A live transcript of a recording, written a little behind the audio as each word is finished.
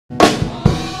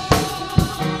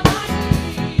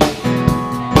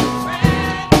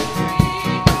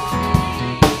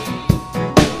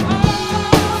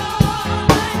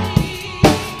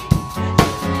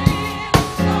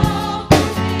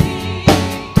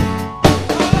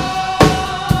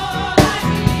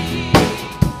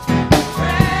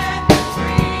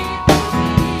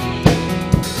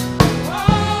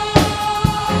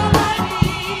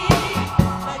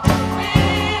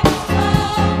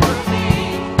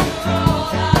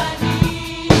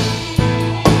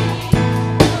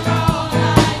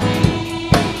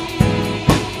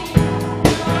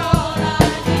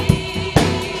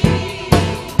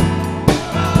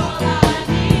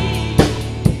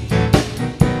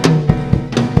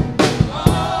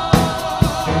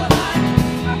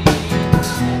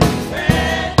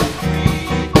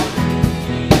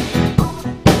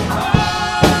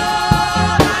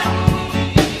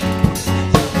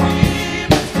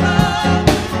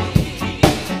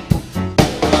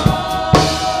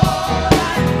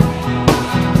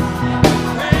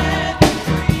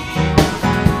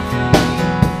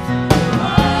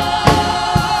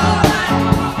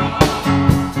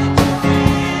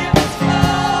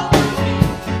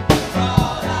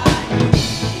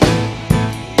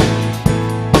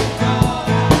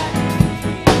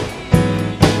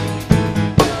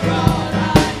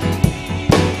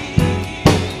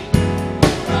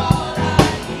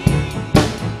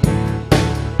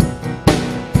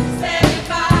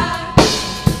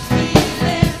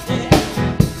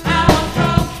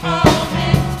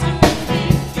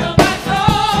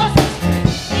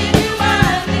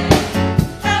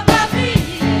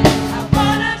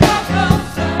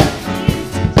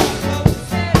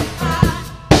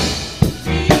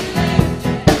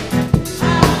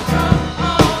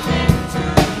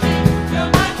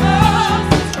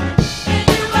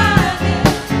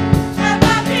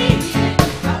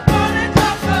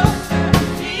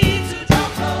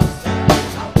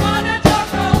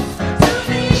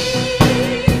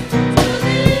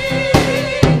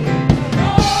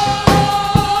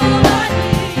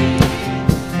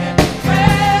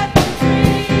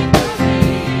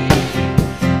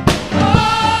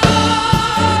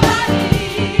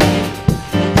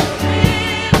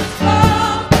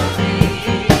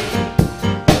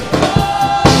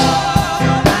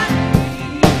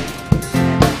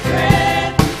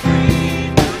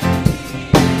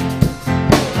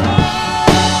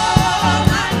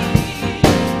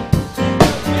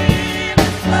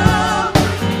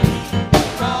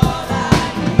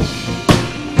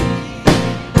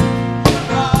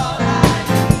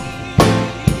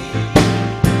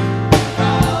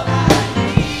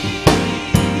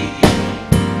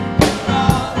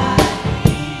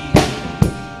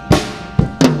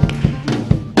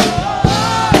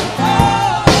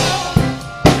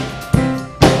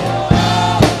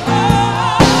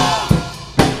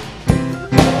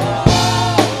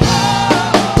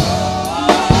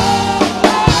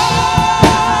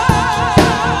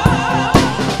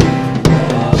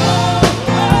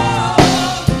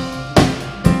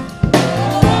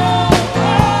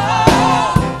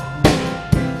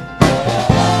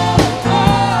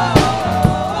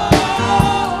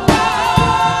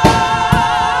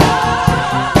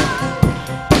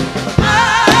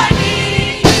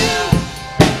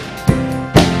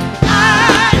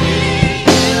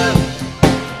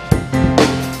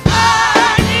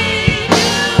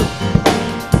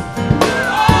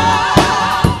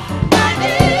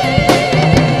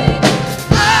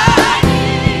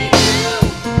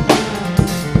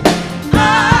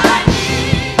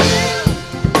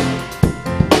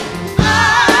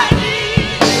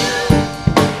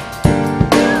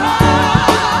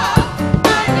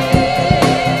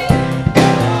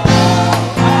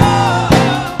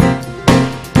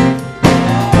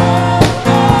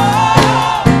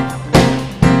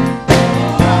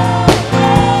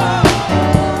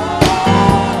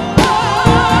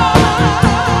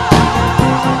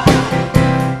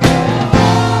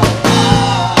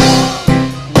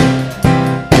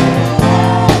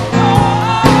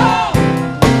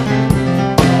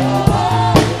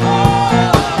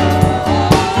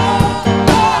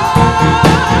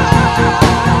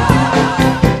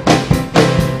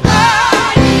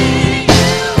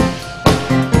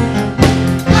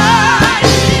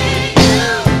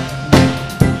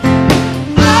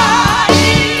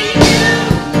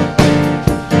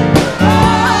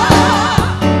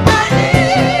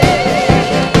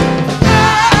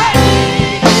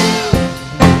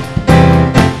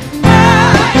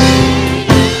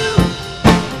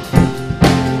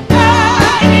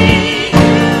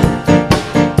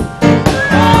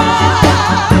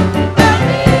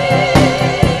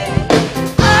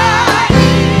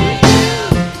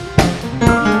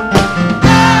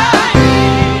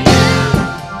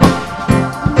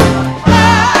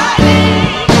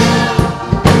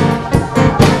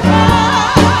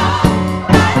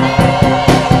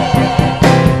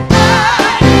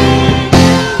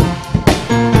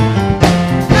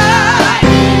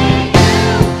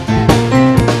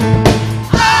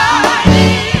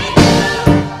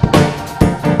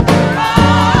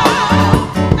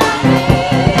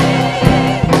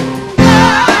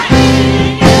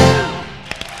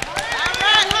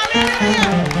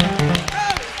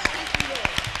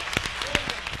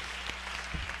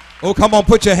Oh, come on,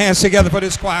 put your hands together for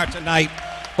this choir tonight.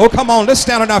 Oh, come on, let's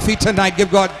stand on our feet tonight.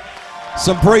 Give God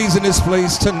some praise in this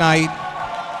place tonight.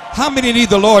 How many need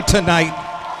the Lord tonight?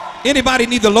 Anybody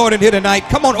need the Lord in here tonight?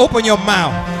 Come on, open your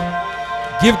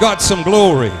mouth. Give God some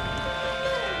glory.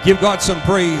 Give God some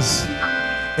praise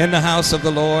in the house of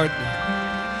the Lord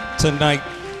tonight.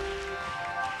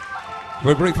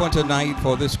 We're grateful tonight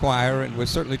for this choir, and we're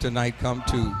certainly tonight come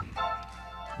to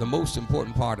the most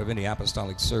important part of any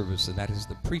apostolic service, and that is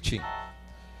the preaching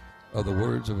of the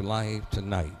words of life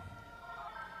tonight.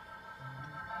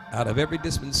 Out of every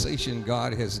dispensation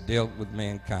God has dealt with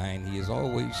mankind, he has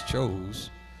always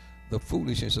chose the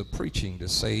foolishness of preaching to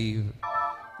save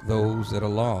those that are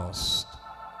lost.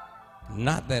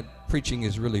 Not that preaching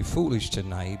is really foolish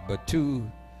tonight, but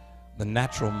to the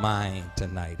natural mind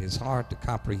tonight. It's hard to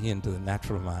comprehend to the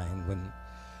natural mind when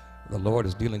the Lord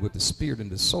is dealing with the spirit and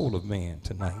the soul of man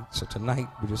tonight. So tonight,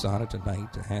 we're just honored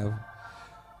tonight to have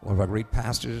one of our great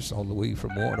pastors all the way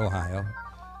from Warren, Ohio,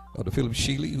 Elder Phillip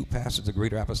Shealey, who pastors the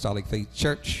Greater Apostolic Faith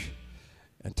Church.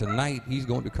 And tonight, he's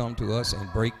going to come to us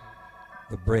and break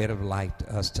the bread of life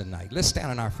to us tonight. Let's stand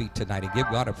on our feet tonight and give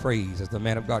God a praise as the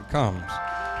man of God comes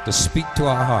to speak to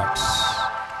our hearts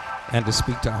and to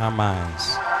speak to our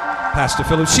minds. Pastor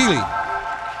Phillip Shealey.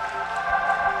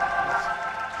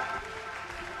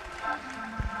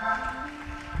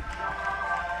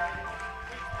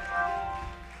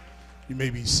 You may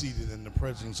be seated in the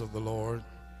presence of the Lord.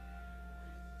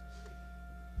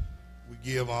 We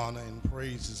give honor and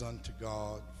praises unto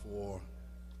God, for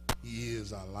he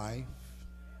is our life.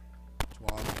 To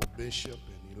our honorable Bishop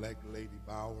and elect Lady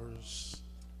Bowers,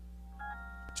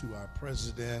 to our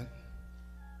President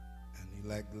and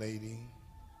elect Lady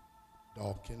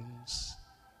Dawkins,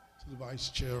 to the Vice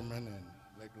Chairman and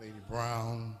elect Lady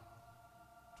Brown,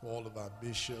 to all of our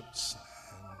bishops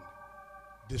and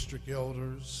district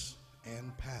elders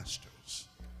and pastors,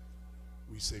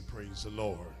 we say praise the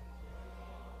Lord.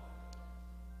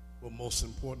 But most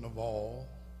important of all,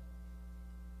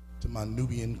 to my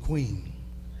Nubian queen.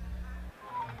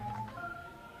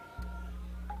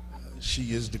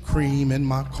 She is the cream in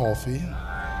my coffee,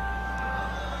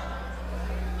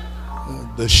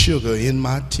 the sugar in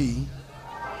my tea,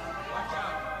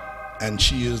 and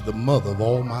she is the mother of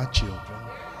all my children.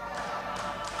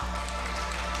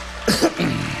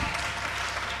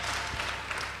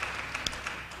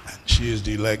 She is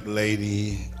the elect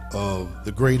lady of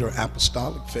the Greater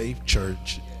Apostolic Faith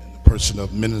Church in the person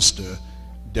of Minister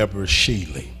Deborah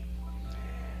Shealey.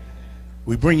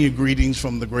 We bring you greetings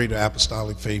from the Greater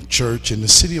Apostolic Faith Church in the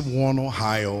city of Warren,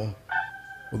 Ohio,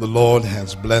 where the Lord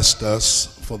has blessed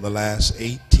us for the last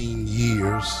 18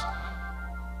 years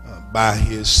by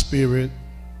his spirit,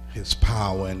 his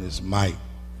power, and his might.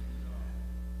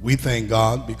 We thank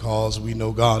God because we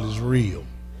know God is real.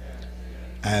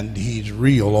 And he's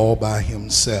real all by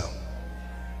himself.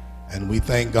 And we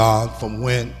thank God from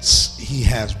whence he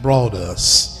has brought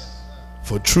us.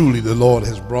 For truly the Lord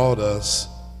has brought us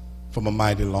from a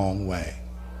mighty long way.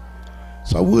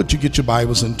 So would you get your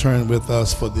Bibles and turn with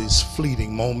us for this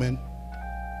fleeting moment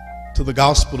to the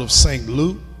Gospel of St.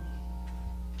 Luke,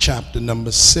 chapter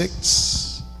number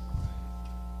 6.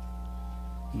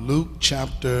 Luke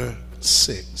chapter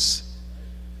 6.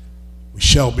 We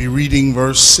shall be reading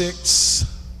verse 6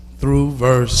 through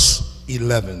verse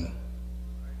 11.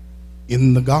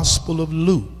 In the Gospel of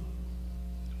Luke,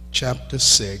 chapter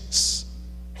 6,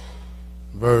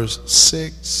 verse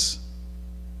 6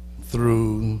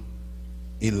 through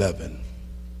 11.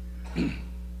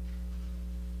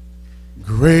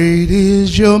 Great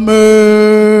is your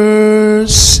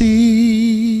mercy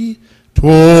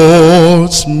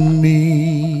towards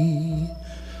me,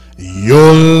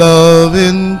 your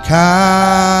loving kindness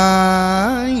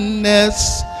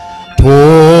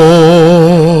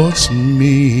towards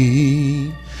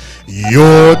me,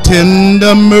 your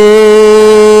tender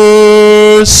mercy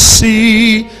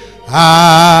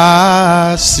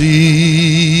I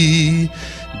see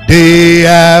day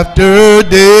after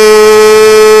day,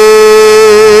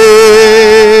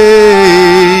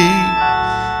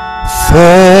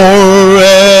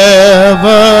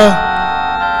 forever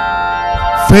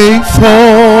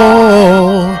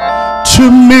faithful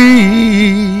to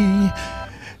me.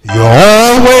 You're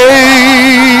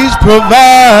always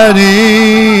providing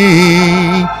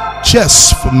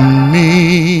just for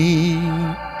me.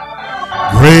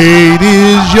 Great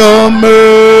is your mercy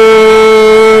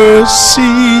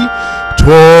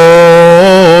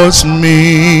towards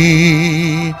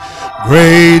me.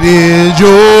 Great is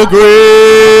your grace.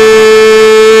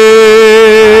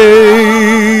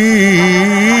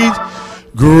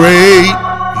 Great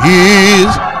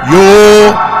is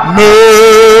your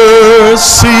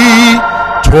mercy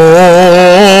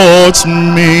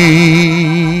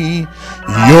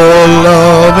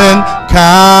loving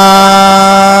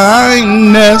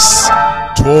kindness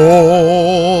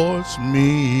towards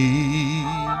me.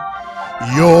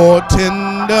 Your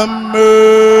tender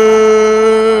mercy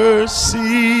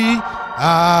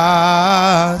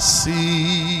I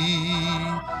see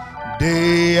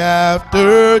day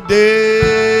after day.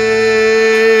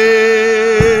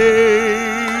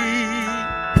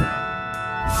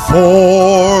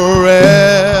 Forever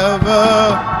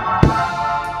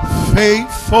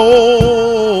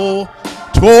faithful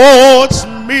towards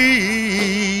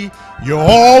me, you're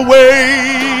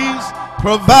always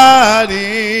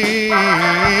providing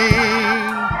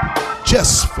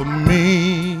just for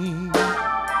me.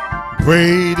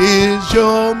 Great is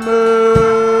your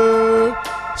mercy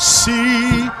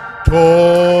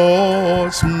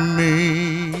towards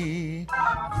me.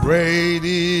 Great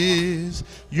is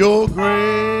your grace.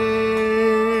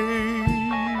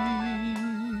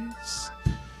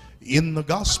 In the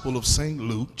Gospel of St.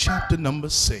 Luke, chapter number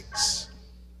 6,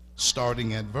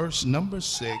 starting at verse number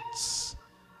 6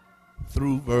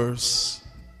 through verse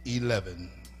 11.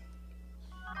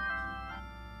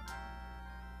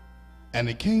 And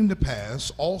it came to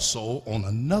pass also on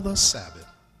another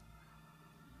Sabbath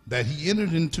that he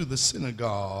entered into the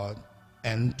synagogue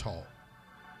and taught.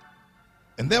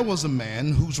 And there was a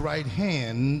man whose right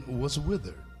hand was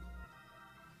withered.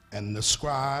 And the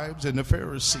scribes and the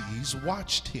Pharisees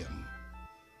watched him,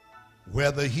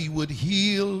 whether he would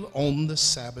heal on the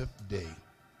Sabbath day,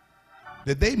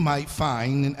 that they might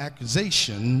find an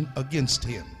accusation against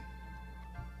him.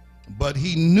 But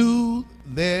he knew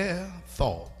their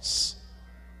thoughts,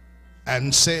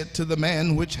 and said to the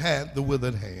man which had the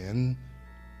withered hand,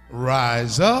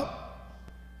 Rise up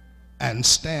and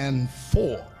stand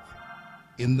forth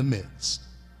in the midst.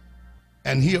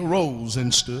 And he arose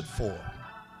and stood forth.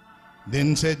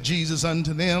 Then said Jesus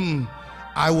unto them,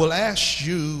 I will ask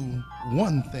you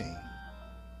one thing.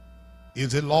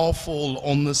 Is it lawful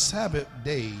on the Sabbath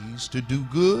days to do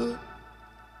good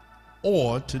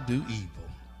or to do evil,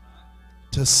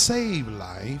 to save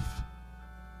life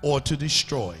or to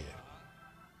destroy it?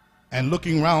 And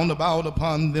looking round about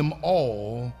upon them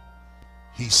all,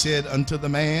 he said unto the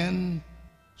man,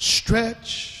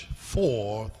 Stretch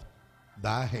forth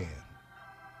thy hand.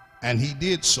 And he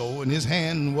did so, and his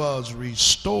hand was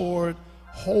restored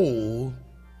whole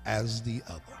as the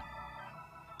other.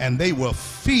 And they were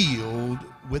filled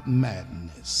with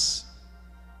madness,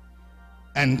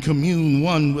 and communed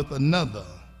one with another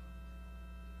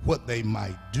what they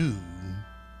might do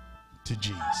to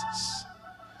Jesus.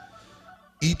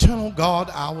 Eternal God,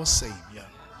 our Savior,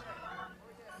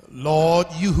 Lord,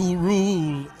 you who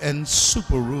rule and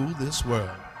super rule this world,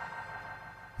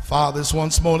 Father, it's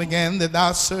once more again that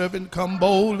thy servant come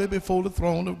boldly before the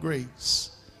throne of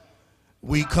grace.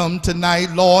 We come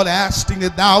tonight, Lord, asking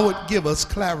that thou would give us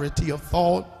clarity of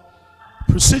thought,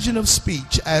 precision of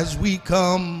speech as we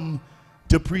come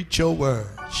to preach your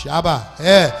word.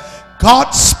 Shabbat.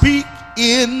 God, speak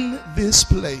in this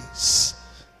place.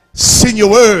 Send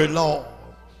your word, Lord.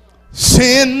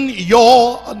 Send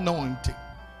your anointing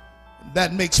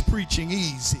that makes preaching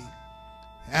easy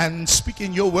and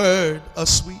speaking your word a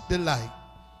sweet delight.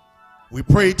 We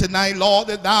pray tonight, Lord,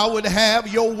 that thou would have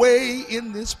your way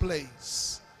in this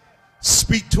place.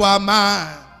 Speak to our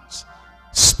minds,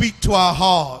 speak to our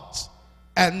hearts,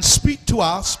 and speak to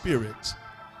our spirits.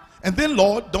 And then,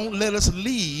 Lord, don't let us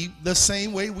leave the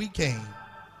same way we came,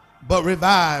 but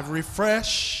revive,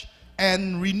 refresh,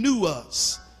 and renew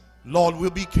us. Lord,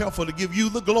 we'll be careful to give you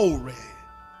the glory,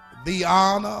 the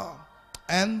honor,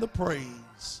 and the praise.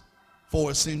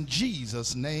 For it's in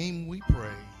Jesus' name we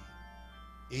pray.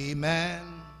 Amen,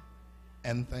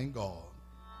 and thank God.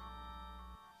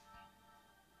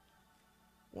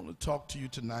 I want to talk to you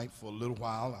tonight for a little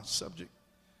while. Our subject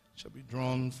shall be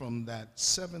drawn from that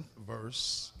 7th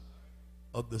verse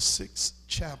of the 6th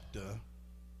chapter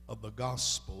of the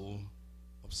Gospel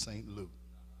of St. Luke.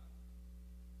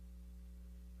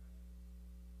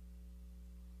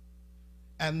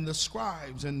 And the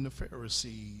scribes and the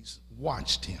Pharisees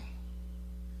watched him,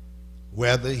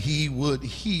 whether he would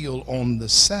heal on the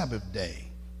Sabbath day,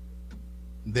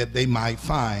 that they might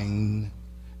find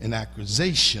an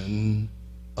accusation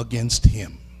against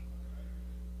him.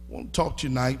 I want to talk to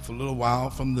you tonight for a little while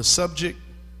from the subject,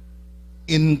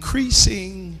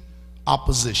 increasing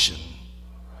opposition.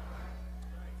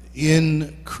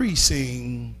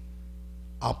 Increasing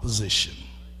opposition.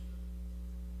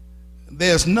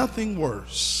 There's nothing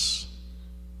worse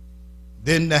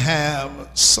than to have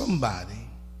somebody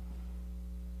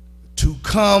to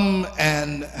come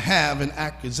and have an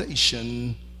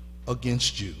accusation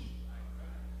against you.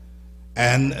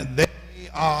 And they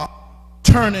are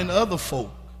turning other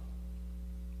folk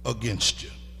against you.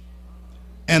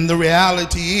 And the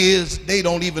reality is they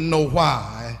don't even know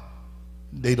why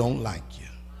they don't like you.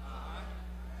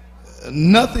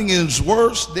 Nothing is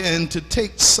worse than to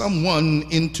take someone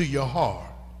into your heart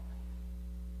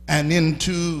and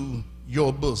into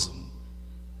your bosom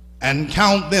and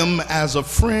count them as a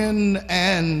friend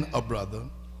and a brother,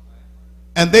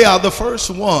 and they are the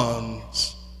first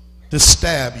ones to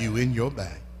stab you in your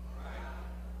back.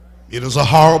 It is a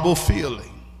horrible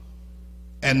feeling,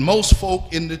 and most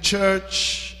folk in the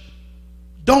church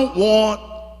don't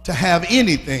want to have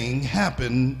anything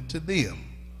happen to them.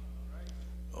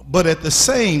 But at the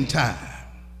same time,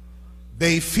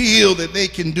 they feel that they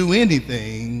can do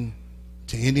anything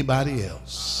to anybody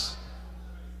else.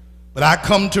 But I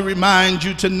come to remind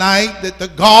you tonight that the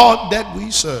God that we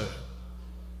serve,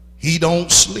 he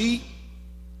don't sleep,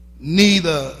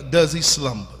 neither does he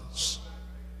slumbers.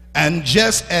 And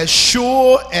just as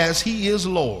sure as he is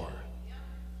Lord,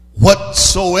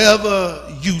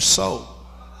 whatsoever you sow,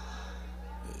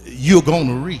 you're going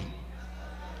to reap.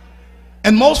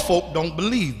 And most folk don't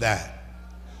believe that.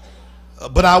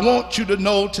 But I want you to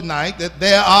know tonight that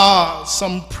there are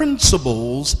some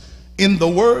principles in the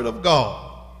Word of God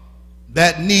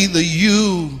that neither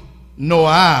you nor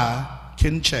I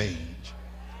can change.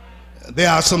 There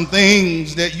are some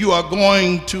things that you are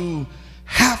going to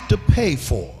have to pay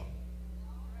for.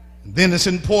 Then it's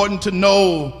important to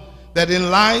know that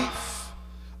in life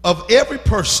of every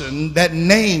person that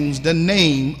names the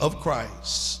name of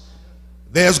Christ,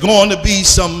 there's going to be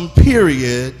some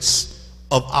periods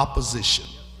of opposition.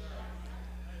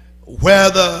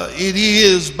 Whether it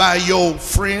is by your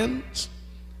friends,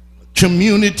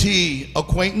 community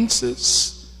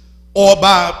acquaintances, or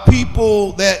by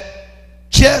people that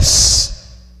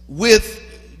just with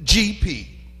GP,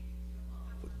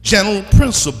 general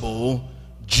principle,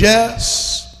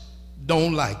 just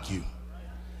don't like you.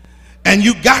 And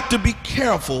you got to be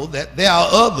careful that there are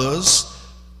others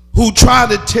who try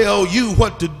to tell you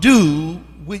what to do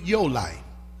with your life.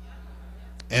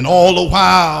 And all the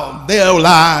while, their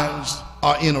lives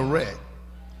are in a wreck.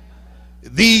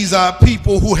 These are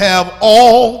people who have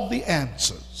all the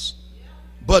answers,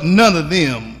 but none of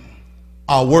them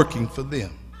are working for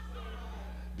them,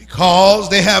 because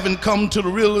they haven't come to the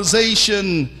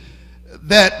realization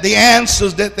that the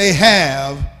answers that they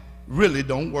have really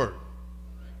don't work.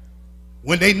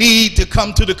 When they need to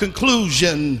come to the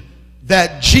conclusion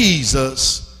that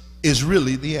Jesus is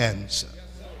really the answer.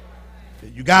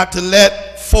 You got to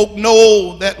let folk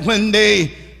know that when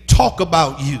they talk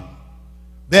about you,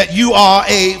 that you are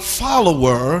a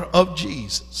follower of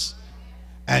Jesus,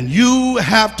 and you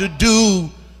have to do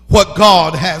what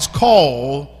God has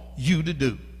called you to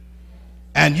do,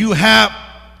 and you have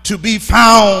to be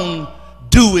found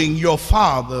doing your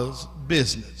Father's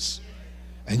business.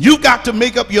 And you got to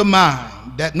make up your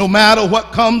mind that no matter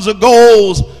what comes or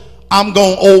goes, I'm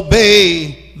going to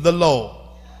obey the Lord.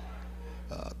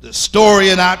 The story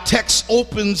in our text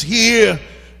opens here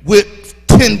with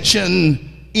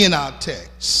tension in our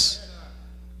text,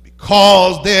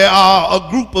 because there are a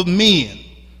group of men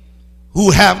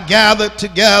who have gathered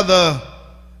together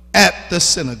at the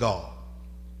synagogue,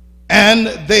 and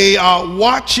they are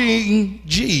watching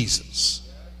Jesus.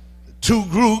 The two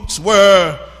groups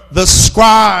were the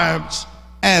scribes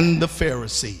and the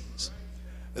Pharisees.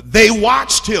 They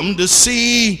watched him to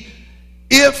see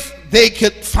if they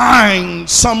could find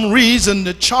some reason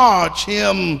to charge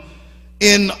him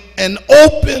in an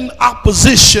open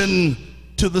opposition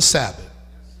to the Sabbath,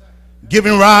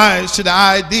 giving rise to the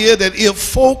idea that if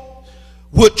folk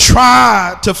would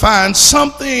try to find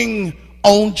something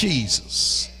on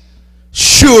Jesus,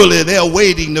 surely they're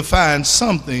waiting to find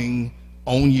something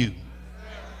on you.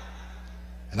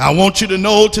 And I want you to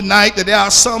know tonight that there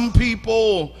are some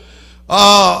people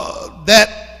that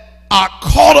are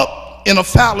caught up in a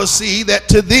fallacy that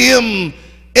to them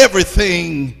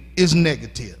everything is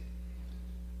negative.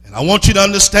 And I want you to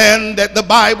understand that the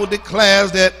Bible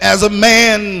declares that as a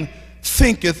man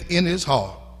thinketh in his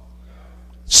heart,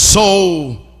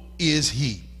 so is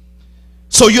he.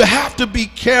 So you have to be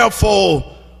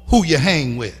careful who you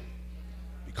hang with,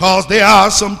 because there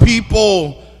are some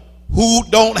people who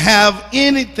don't have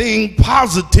anything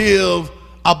positive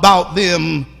about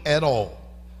them at all,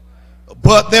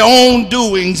 but their own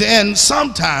doings, and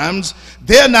sometimes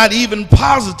they're not even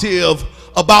positive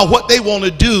about what they want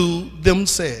to do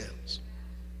themselves.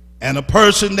 And a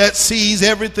person that sees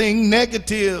everything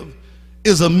negative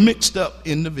is a mixed up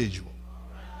individual.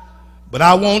 But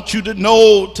I want you to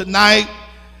know tonight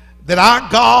that our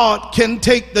God can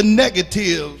take the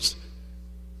negatives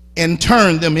and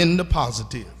turn them into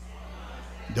positive.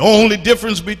 The only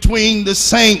difference between the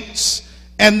saints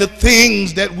and the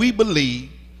things that we believe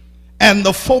and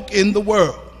the folk in the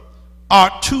world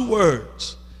are two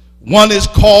words. One is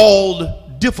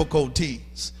called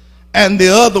difficulties, and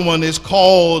the other one is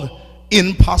called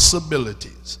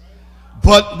impossibilities.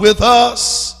 But with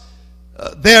us,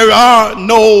 there are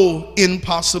no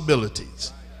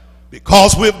impossibilities,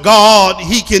 because with God,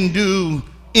 he can do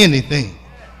anything.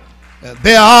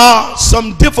 There are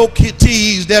some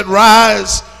difficulties that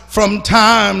rise from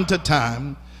time to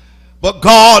time, but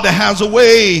God has a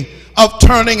way of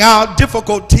turning our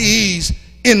difficulties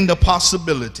into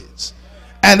possibilities,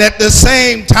 and at the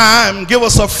same time give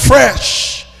us a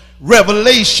fresh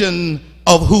revelation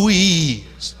of who he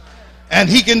is. And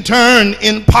he can turn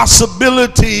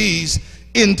impossibilities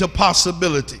into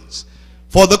possibilities.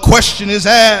 For the question is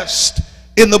asked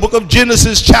in the book of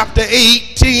Genesis chapter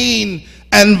 18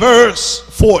 and verse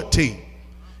 14.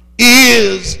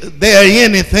 Is there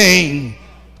anything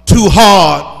too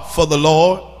hard for the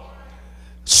Lord?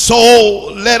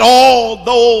 So let all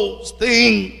those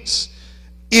things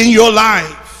in your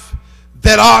life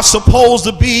that are supposed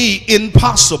to be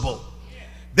impossible,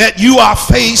 that you are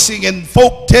facing, and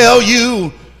folk tell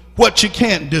you what you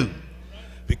can't do.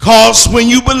 Because when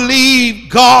you believe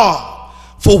God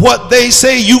for what they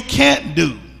say you can't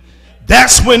do,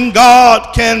 that's when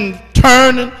God can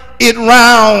turn it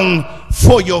round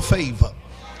for your favor.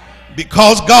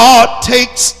 Because God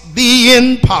takes the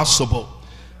impossible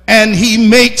and he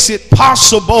makes it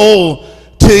possible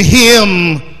to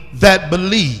him that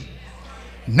believe.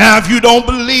 Now, if you don't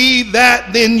believe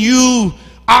that, then you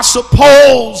are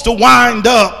supposed to wind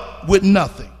up with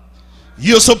nothing.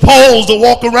 You're supposed to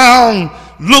walk around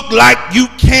look like you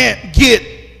can't get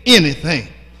anything.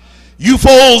 You're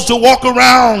supposed to walk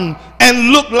around and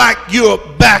look like you're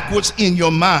backwards in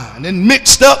your mind and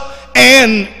mixed up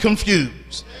and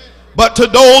confused. But to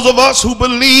those of us who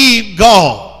believe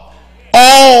God,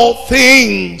 all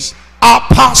things are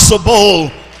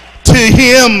possible to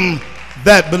him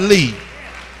that believe.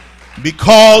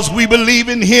 Because we believe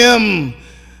in him,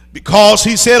 because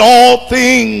he said all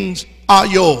things are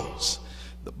yours.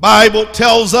 The Bible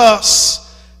tells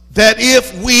us that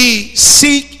if we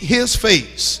seek his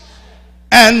face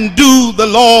and do the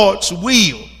Lord's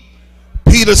will,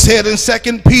 Peter said in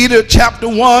 2 Peter chapter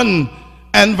 1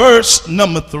 and verse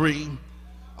number 3,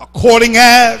 according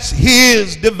as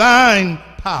his divine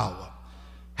power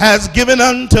has given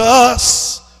unto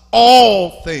us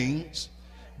all things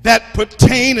that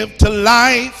pertaineth to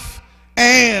life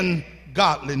and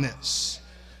godliness.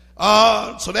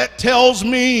 So that tells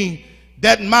me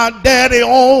that my daddy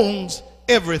owns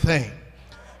everything.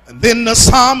 And then the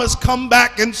psalmist come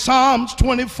back in Psalms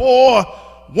 24,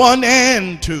 1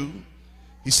 and 2.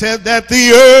 He said that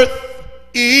the earth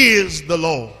is the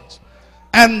Lord's,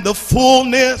 and the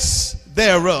fullness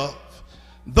thereof,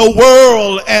 the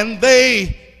world and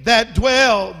they that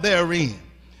dwell therein.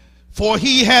 For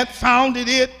he had founded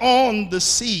it on the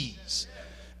seas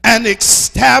and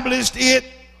established it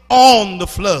on the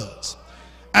floods.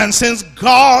 And since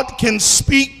God can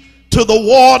speak to the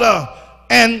water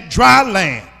and dry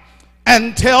land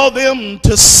and tell them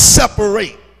to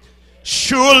separate,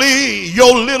 surely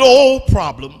your little old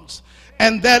problems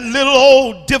and that little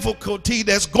old difficulty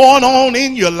that's going on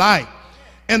in your life,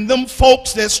 and them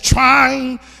folks that's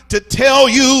trying to tell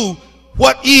you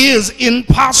what is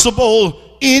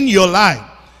impossible in your life,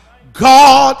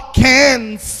 God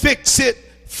can fix it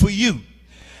for you.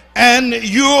 And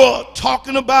you're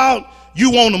talking about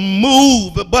you want to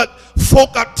move, but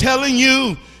folk are telling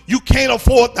you you can't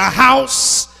afford the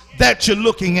house that you're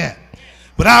looking at.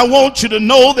 But I want you to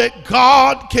know that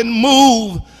God can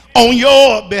move on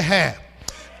your behalf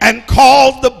and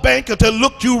cause the banker to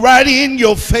look you right in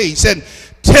your face and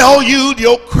tell you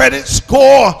your credit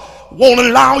score won't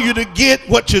allow you to get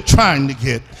what you're trying to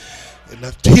get.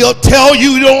 He'll tell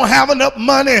you you don't have enough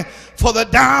money for the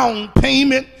down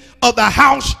payment of the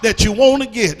house that you want to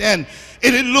get, and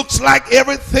it looks like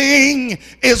everything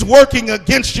is working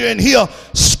against you, and he'll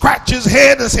scratch his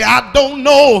head and say, I don't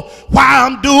know why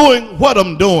I'm doing what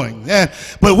I'm doing,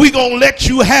 but we're going to let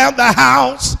you have the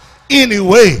house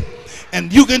anyway.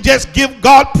 And you can just give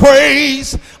God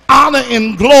praise, honor,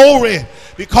 and glory,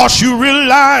 because you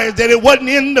realize that it wasn't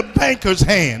in the banker's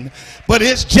hand, but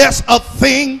it's just a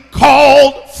thing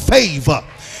called favor.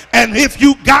 And if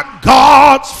you got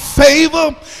God's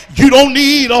favor, you don't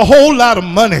need a whole lot of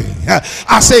money.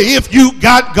 I say if you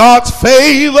got God's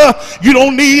favor, you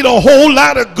don't need a whole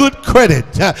lot of good credit.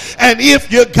 And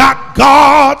if you got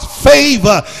God's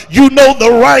favor, you know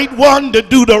the right one to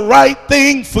do the right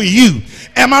thing for you.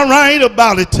 Am I right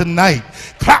about it tonight?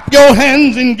 Clap your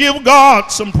hands and give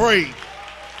God some praise.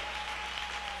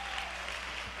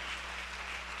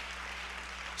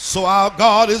 So our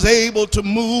God is able to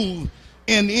move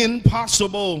in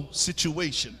impossible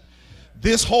situation.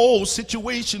 This whole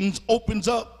situation opens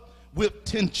up with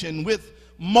tension, with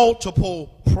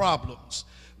multiple problems.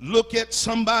 Look at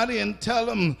somebody and tell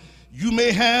them, you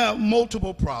may have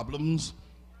multiple problems,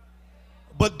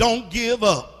 but don't give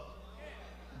up.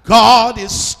 God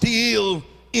is still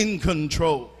in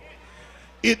control.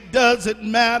 It doesn't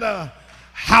matter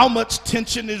how much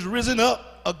tension is risen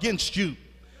up against you.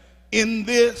 In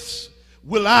this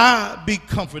will I be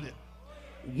comforted.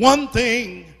 One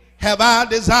thing have I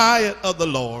desired of the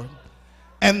Lord,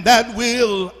 and that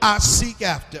will I seek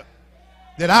after,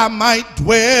 that I might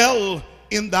dwell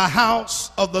in the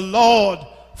house of the Lord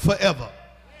forever.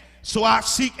 So I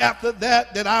seek after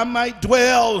that I might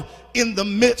dwell in the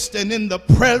midst and in the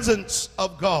presence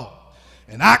of God.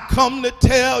 And I come to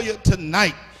tell you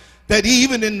tonight that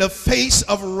even in the face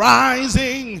of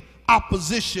rising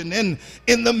opposition and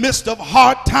in the midst of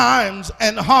hard times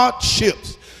and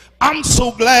hardships, I'm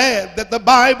so glad that the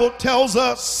Bible tells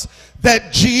us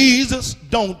that Jesus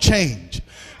don't change.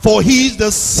 For he's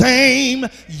the same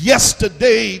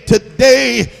yesterday,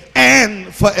 today,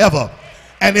 and forever.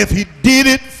 And if he did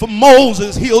it for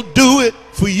Moses, he'll do it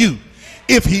for you.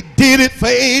 If he did it for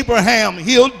Abraham,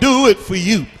 he'll do it for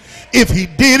you. If he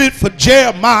did it for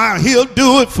Jeremiah, he'll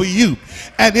do it for you.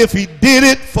 And if he did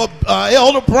it for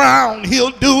Elder Brown,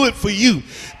 he'll do it for you.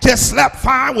 Just slap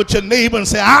fire with your neighbor and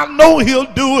say, I know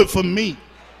he'll do it for me.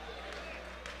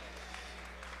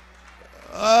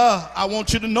 I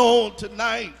want you to know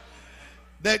tonight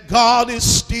that God is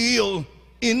still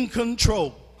in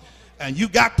control. And you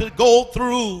got to go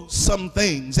through some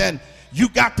things. And you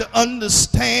got to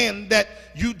understand that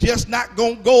you just not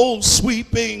going to go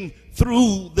sweeping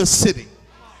through the city.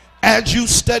 As you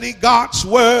study God's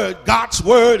word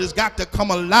has got to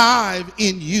come alive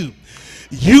in you.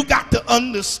 You got to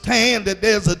understand that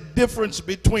there's a difference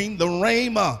between the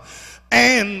rhema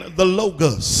and the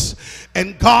logos.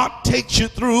 And God takes you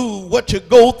through what you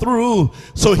go through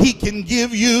so he can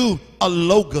give you a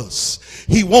logos.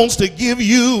 He wants to give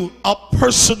you a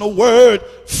personal word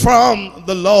from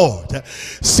the Lord.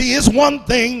 See, it's one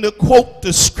thing to quote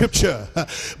the scripture,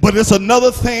 but it's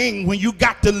another thing when you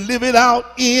got to live it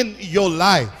out in your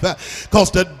life.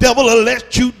 Because the devil will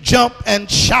let you jump and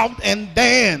shout and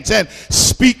dance and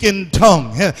speak in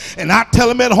tongue. And I tell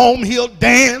him at home, he'll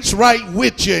dance right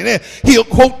with you. And he'll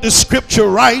quote the scripture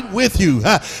right with you.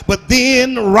 But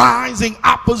then rising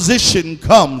opposition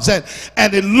comes,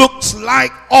 and it looks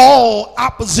like all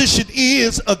opposition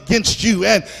is against you,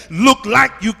 and look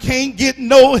like you can't get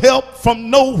no help from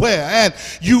nowhere, and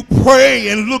you pray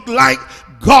and look like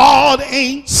God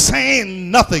ain't saying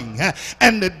nothing,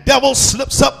 and the devil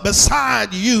slips up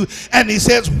beside you and he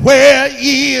says, where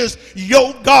is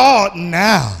your God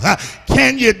now?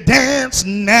 Can you dance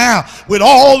now with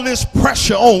all this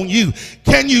pressure on you?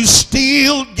 Can you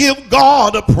still give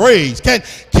God a praise?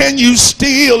 Can you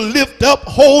still lift up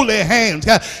holy hands?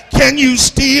 Can you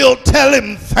still tell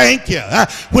him thank you?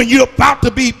 When you're about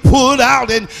to be pulled out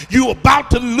and you're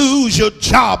about to lose your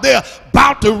job, they're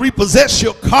about to repossess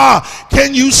your car,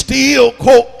 can you still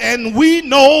quote, and we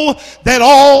know that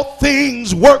all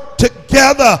things work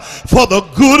together for the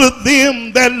good of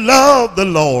them that love the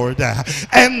Lord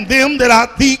and them that are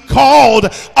called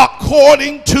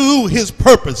according to his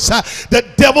purpose. The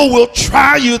devil will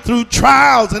try you through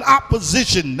trials and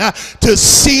opposition to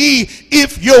see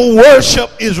if your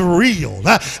worship is real,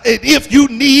 if you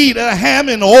need a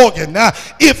Hammond organ,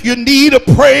 if you need a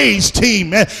praise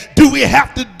team. Do we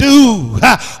have to do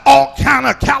all kind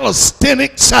of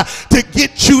calisthenics to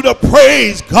get you to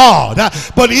praise God?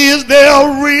 But is there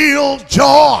a real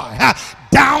joy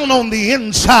down on the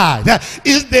inside?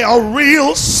 Is there a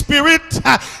real spirit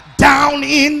down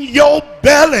in your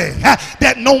belly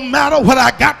that no matter what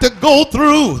I got to go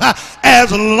through,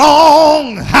 as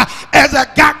long as I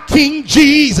got King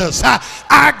Jesus,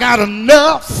 I got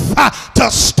enough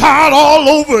to start all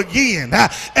over again?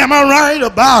 Am I right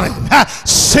about it?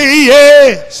 Say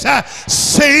yes,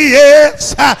 say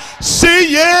yes,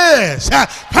 say yes.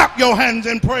 Clap your hands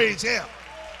and praise him.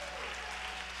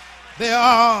 There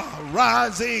are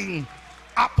rising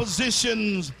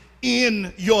oppositions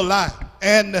in your life,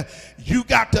 and you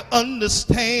got to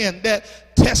understand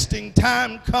that testing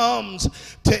time comes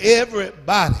to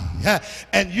everybody,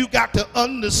 and you got to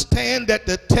understand that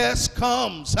the test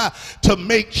comes to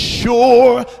make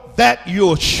sure that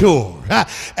you're sure.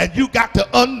 And you got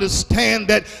to understand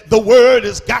that the word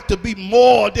has got to be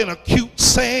more than a cute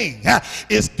saying.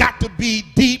 It's got to be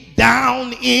deep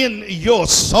down in your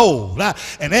soul.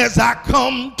 And as I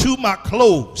come to my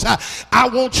close, I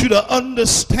want you to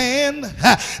understand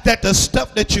that the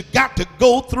stuff that you got to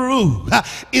go through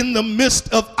in the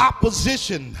midst of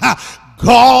opposition,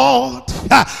 God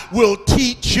will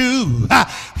teach you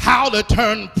how to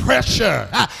turn pressure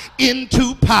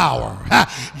into power.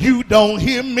 You don't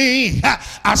hear me.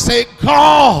 I say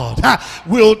God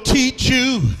will teach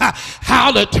you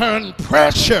how to turn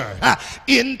pressure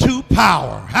into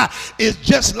power. It's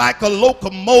just like a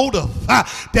locomotive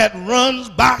that runs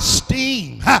by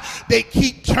steam. They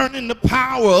keep turning the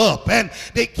power up and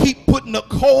they keep putting the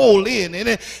coal in, and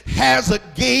it has a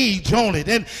gauge on it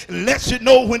and lets you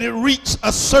know when it reaches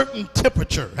a certain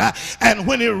temperature. And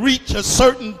when it reaches a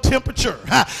certain temperature,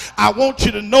 I want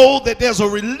you to know that there's a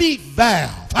relief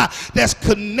valve that's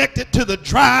connected to the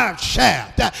drive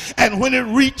shaft. And when it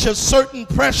reaches a certain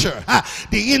pressure,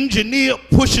 the engineer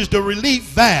pushes the relief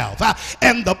valve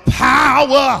and the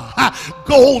power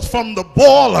goes from the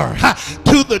boiler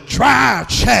to the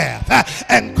drive shaft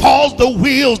and cause the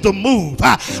wheels to move.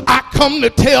 I come to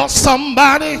tell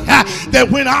somebody that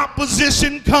when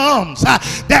opposition comes,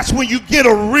 that's when you get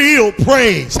a real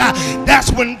praise.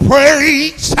 That's when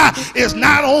praise is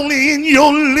not only in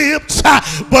your lips,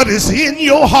 but it's in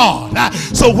your heart.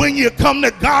 So when you come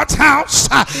to God's house,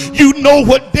 you know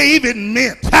what David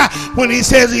meant when he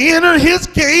says, enter his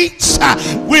gates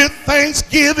with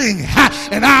thanksgiving,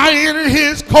 and I enter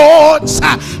his courts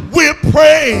with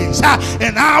praise,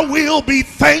 and I will be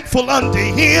thankful unto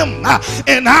him,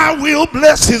 and I will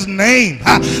bless his name.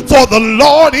 For the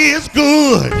Lord is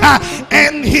good,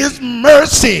 and his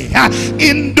mercy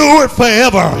endureth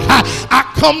forever.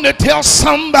 I come to tell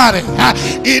somebody,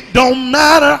 it don't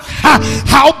matter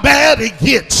how bad it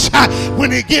gets.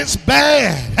 When it gets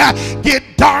bad, get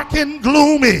dark and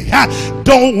gloomy,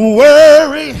 don't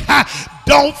worry,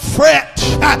 don't fret,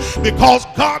 because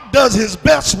God does his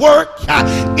best work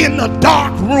in the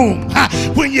dark room,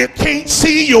 when you can't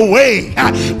see your way,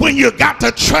 when you got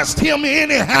to trust him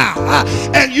anyhow,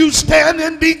 and you stand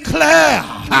and declare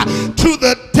to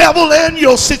the devil and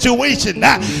your situation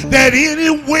that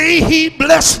any way he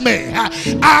bless me,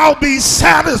 I'll be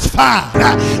satisfied.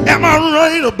 Am I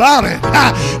right about it?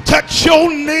 Touch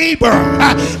your neighbor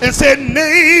and say,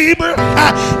 neighbor,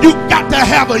 you got to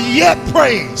have a yet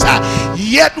praise.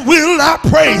 Yet will I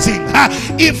praise him.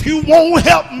 If you won't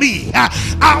help me,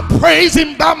 I'll praise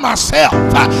him by myself.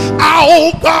 I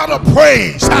owe God a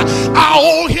praise. I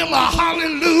owe him a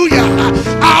hallelujah.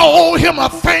 I owe him a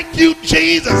thank you,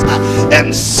 Jesus.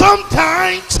 And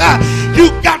sometimes you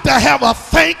got to have a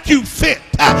thank you fit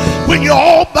when you're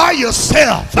all by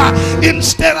yourself.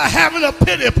 Instead of having a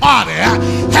pity party,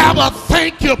 have a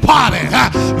thank you party.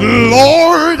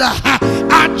 Lord,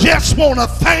 I just want to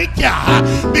thank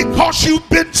you because you've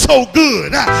been so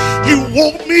good. You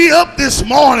woke me up this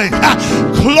morning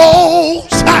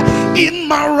clothes in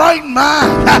my right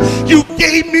mind. You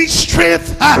gave me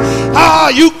strength.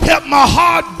 You kept my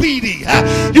heart beating.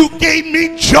 You gave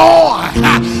me joy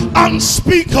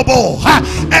unspeakable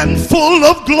and full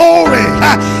of glory.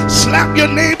 Slap your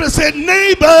neighbor and say,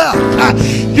 neighbor,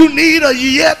 you need a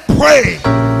yet praise.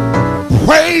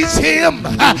 Praise him.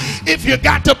 If you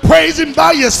got to praise him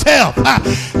by yourself,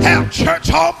 have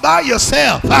church all by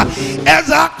yourself. As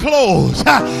I close,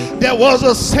 there was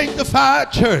a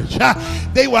sanctified church.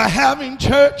 They were having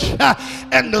church,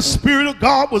 and the Spirit of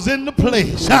God was in the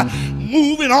place,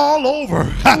 moving all over.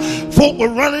 Folk were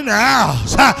running the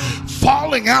aisles,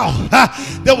 falling out.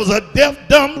 There was a deaf,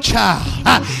 dumb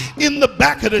child in the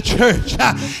back of the church.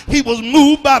 He was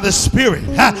moved by the Spirit.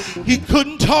 He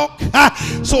couldn't talk,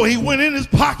 so he went in his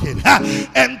pocket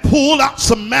and pulled out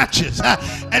some matches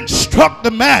and struck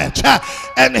the match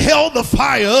and held the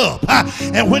fire up.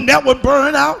 And when that one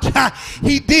burned out,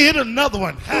 he did another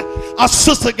one. A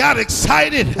sister got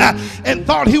excited and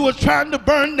thought he was trying to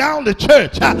burn down the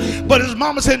church, but his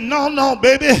mama said, no,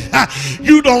 baby,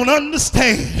 you don't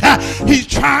understand. He's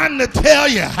trying to tell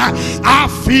you, I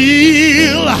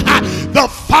feel the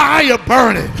fire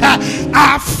burning.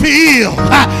 I feel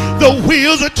the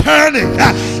wheels are turning.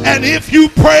 And if you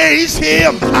praise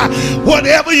him,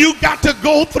 whatever you got to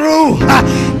go through,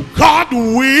 God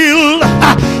will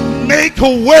make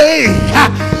a way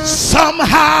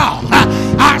somehow.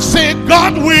 I said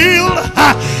God will.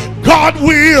 God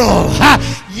will.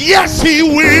 Yes, he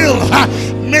will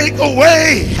make a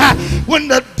way When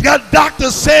the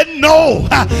doctor said no,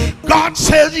 God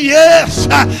says yes.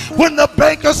 When the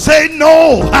banker said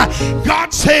no,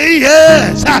 God say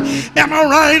yes. Am I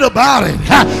right about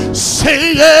it?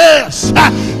 Say yes.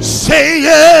 Say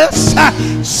yes.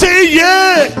 Say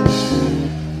yes.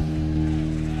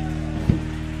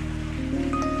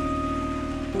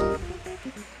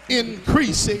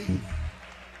 Increasing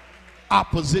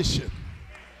opposition.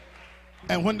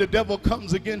 And when the devil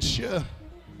comes against you,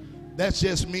 that's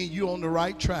just mean you're on the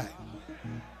right track.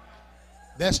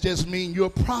 That's just mean you're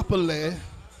properly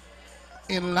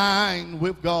in line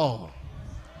with God.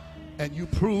 And you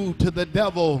prove to the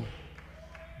devil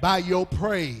by your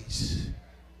praise,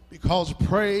 because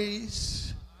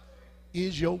praise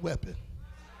is your weapon.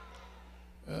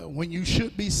 When you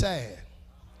should be sad,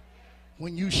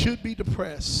 when you should be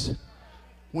depressed,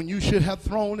 when you should have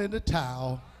thrown in the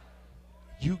towel,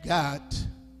 you got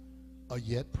a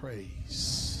yet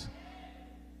praise.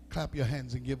 Clap your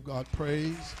hands and give God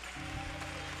praise.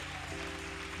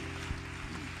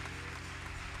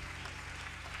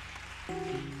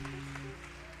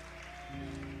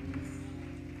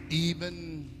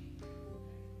 Even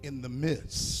in the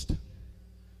midst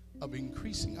of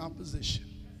increasing opposition,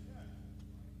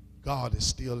 God is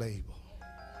still able.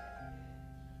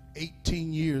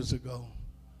 18 years ago,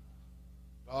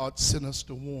 God sent us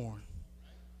to warn,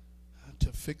 to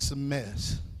fix a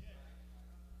mess.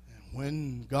 And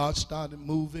when God started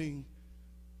moving,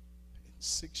 in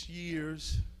 6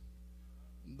 years,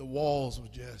 the walls were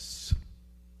just,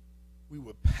 we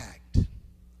were packed.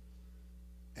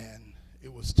 And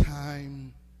it was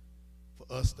time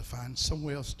for us to find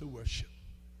somewhere else to worship.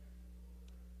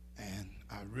 And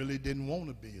I really didn't want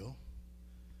to build,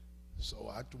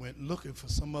 so I went looking for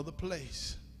some other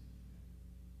place.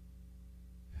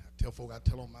 I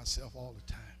tell on myself all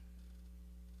the time.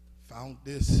 Found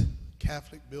this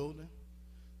Catholic building.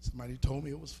 Somebody told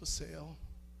me it was for sale.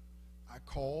 I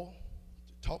called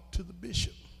to talk to the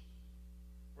bishop.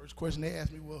 First question they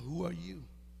asked me, well, who are you?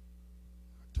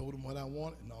 I told them what I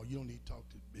wanted. No, you don't need to talk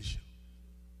to the bishop.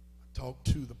 I talked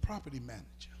to the property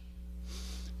manager.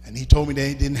 And he told me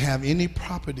they didn't have any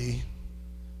property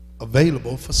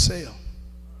available for sale.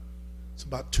 So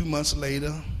about 2 months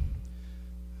later,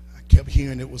 I kept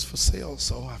hearing it was for sale,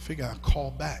 so I figured I'd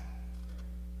call back.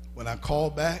 When I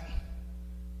called back,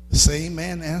 the same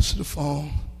man answered the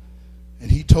phone, and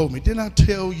he told me, didn't I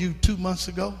tell you 2 months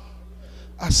ago?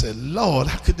 I said, Lord,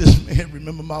 how could this man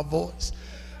remember my voice?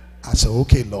 I said,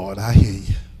 okay, Lord, I hear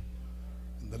you.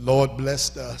 And the Lord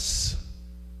blessed us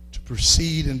to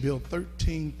proceed and build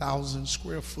 13,000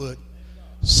 square foot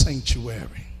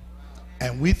sanctuary.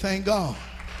 And we thank God.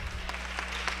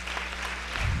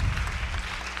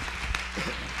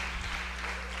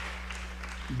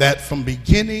 That from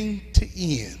beginning to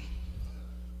end,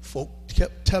 folk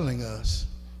kept telling us,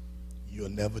 you'll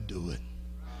never do it.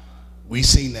 We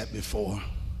seen that before.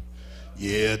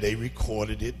 Yeah, they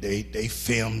recorded it, they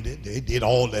filmed it, they did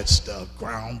all that stuff,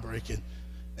 groundbreaking,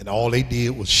 and all they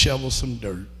did was shovel some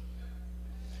dirt.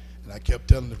 And I kept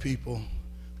telling the people,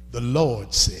 the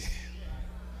Lord said,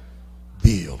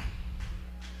 build.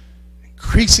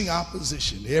 Increasing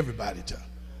opposition, everybody tell.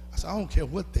 I said, I don't care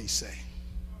what they say.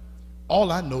 All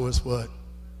I know is what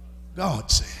God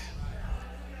said.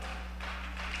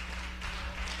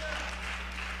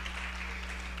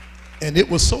 And it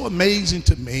was so amazing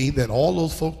to me that all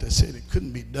those folk that said it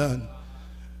couldn't be done,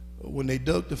 when they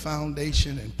dug the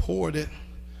foundation and poured it,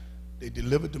 they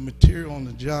delivered the material on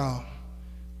the job,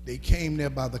 they came there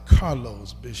by the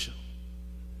carloads, Bishop,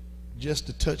 just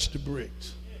to touch the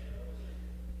bricks.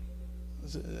 I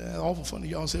said, that's awful funny.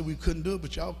 Y'all said we couldn't do it,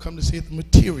 but y'all come to see if the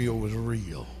material was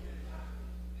real.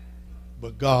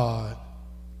 But God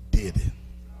did it.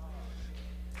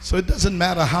 So it doesn't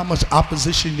matter how much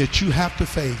opposition that you have to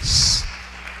face,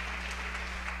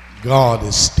 God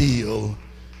is still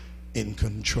in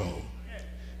control.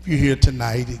 If you're here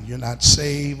tonight and you're not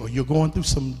saved, or you're going through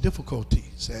some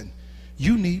difficulties and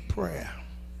you need prayer,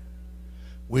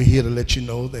 we're here to let you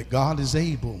know that God is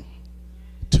able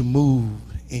to move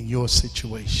in your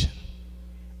situation.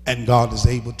 And God is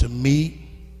able to meet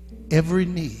every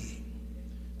need.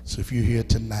 So if you're here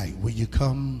tonight, will you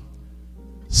come?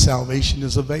 Salvation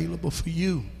is available for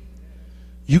you.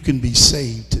 You can be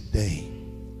saved today.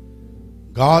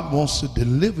 God wants to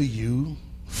deliver you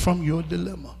from your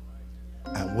dilemma.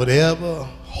 And whatever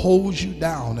holds you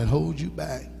down and holds you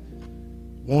back,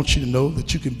 wants you to know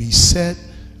that you can be set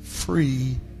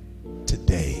free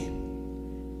today.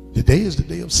 Today is the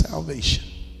day of salvation.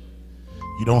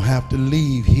 You don't have to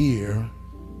leave here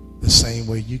the same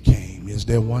way you came. Is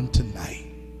there one tonight?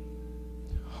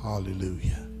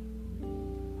 Hallelujah.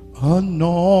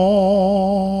 Anointing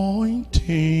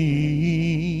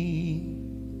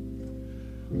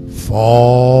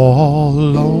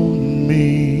fall on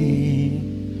me.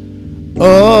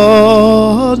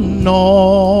 Anointing.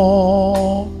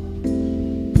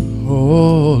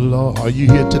 Oh Lord, are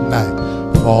you here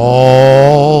tonight?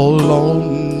 Fall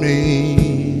on me.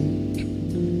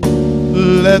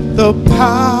 Let the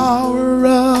power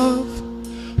of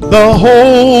the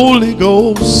Holy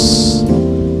Ghost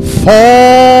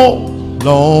fall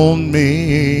on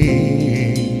me.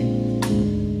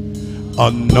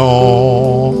 Anointing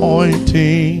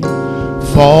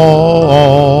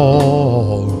fall.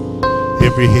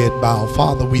 Every head bow.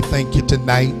 Father, we thank you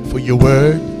tonight for your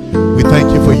word. We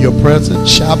thank you for your presence.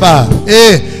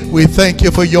 Shabbat. We thank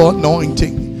you for your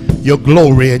anointing, your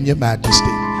glory, and your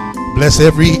majesty. Bless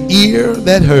every ear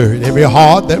that heard, every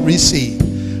heart that received.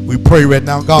 We pray right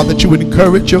now, God, that you would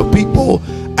encourage your people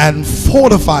and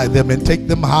fortify them and take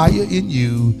them higher in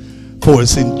you. For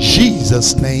it's in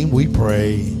Jesus' name we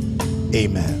pray.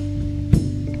 Amen.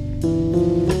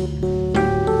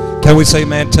 Can we say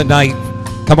amen tonight?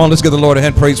 Come on, let's give the Lord a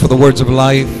hand praise for the words of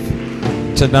life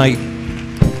tonight.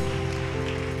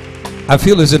 I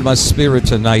feel this in my spirit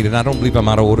tonight, and I don't believe I'm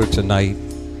out of order tonight.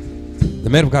 The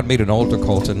man of God made an altar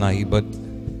call tonight, but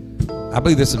I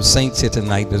believe there's some saints here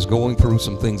tonight that's going through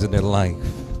some things in their life.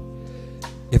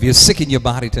 If you're sick in your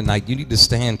body tonight, you need to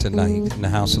stand tonight in the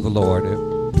house of the Lord.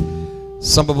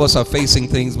 Some of us are facing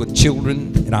things with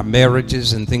children in our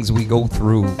marriages and things we go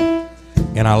through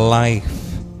in our life.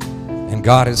 And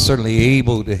God is certainly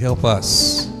able to help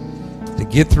us to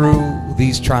get through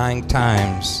these trying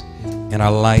times in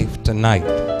our life tonight.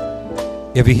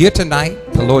 If you're here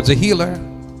tonight, the Lord's a healer.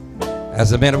 As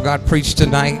the man of God preached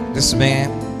tonight, this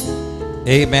man,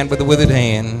 amen, with a withered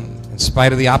hand, in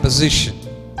spite of the opposition,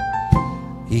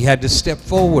 he had to step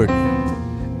forward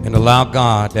and allow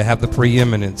God to have the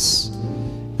preeminence.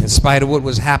 In spite of what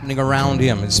was happening around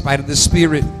him, in spite of the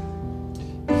spirit,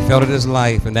 he felt in his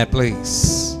life in that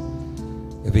place.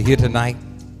 If you're here tonight,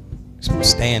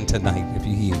 stand tonight if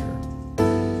you're here.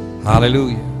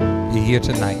 Hallelujah. You're here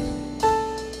tonight.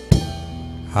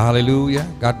 Hallelujah.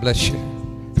 God bless you.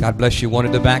 God bless you. One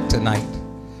in the back tonight.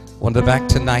 One in the back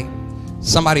tonight.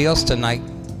 Somebody else tonight.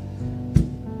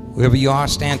 Wherever you are,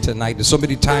 stand tonight. There's so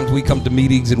many times we come to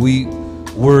meetings and we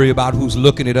worry about who's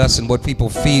looking at us and what people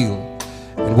feel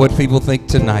and what people think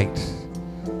tonight.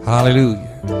 Hallelujah.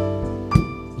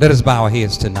 Let us bow our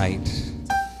heads tonight.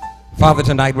 Father,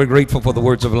 tonight we're grateful for the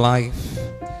words of life.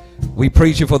 We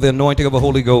praise you for the anointing of the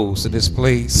Holy Ghost in this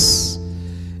place.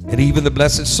 And even the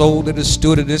blessed soul that has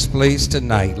stood in this place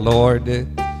tonight, Lord,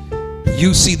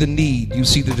 you see the need, you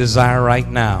see the desire right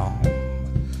now.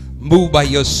 Move by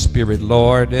your spirit,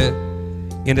 Lord,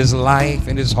 in his life,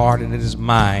 in his heart, and in his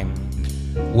mind.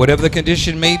 Whatever the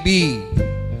condition may be,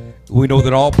 we know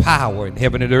that all power in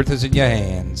heaven and earth is in your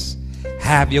hands.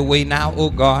 Have your way now, oh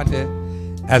God,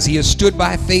 as he has stood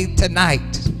by faith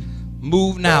tonight.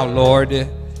 Move now, Lord,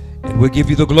 and we'll give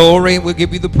you the glory, we'll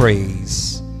give you the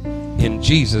praise. In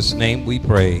Jesus' name we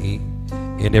pray.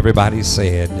 And everybody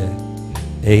said,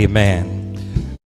 amen.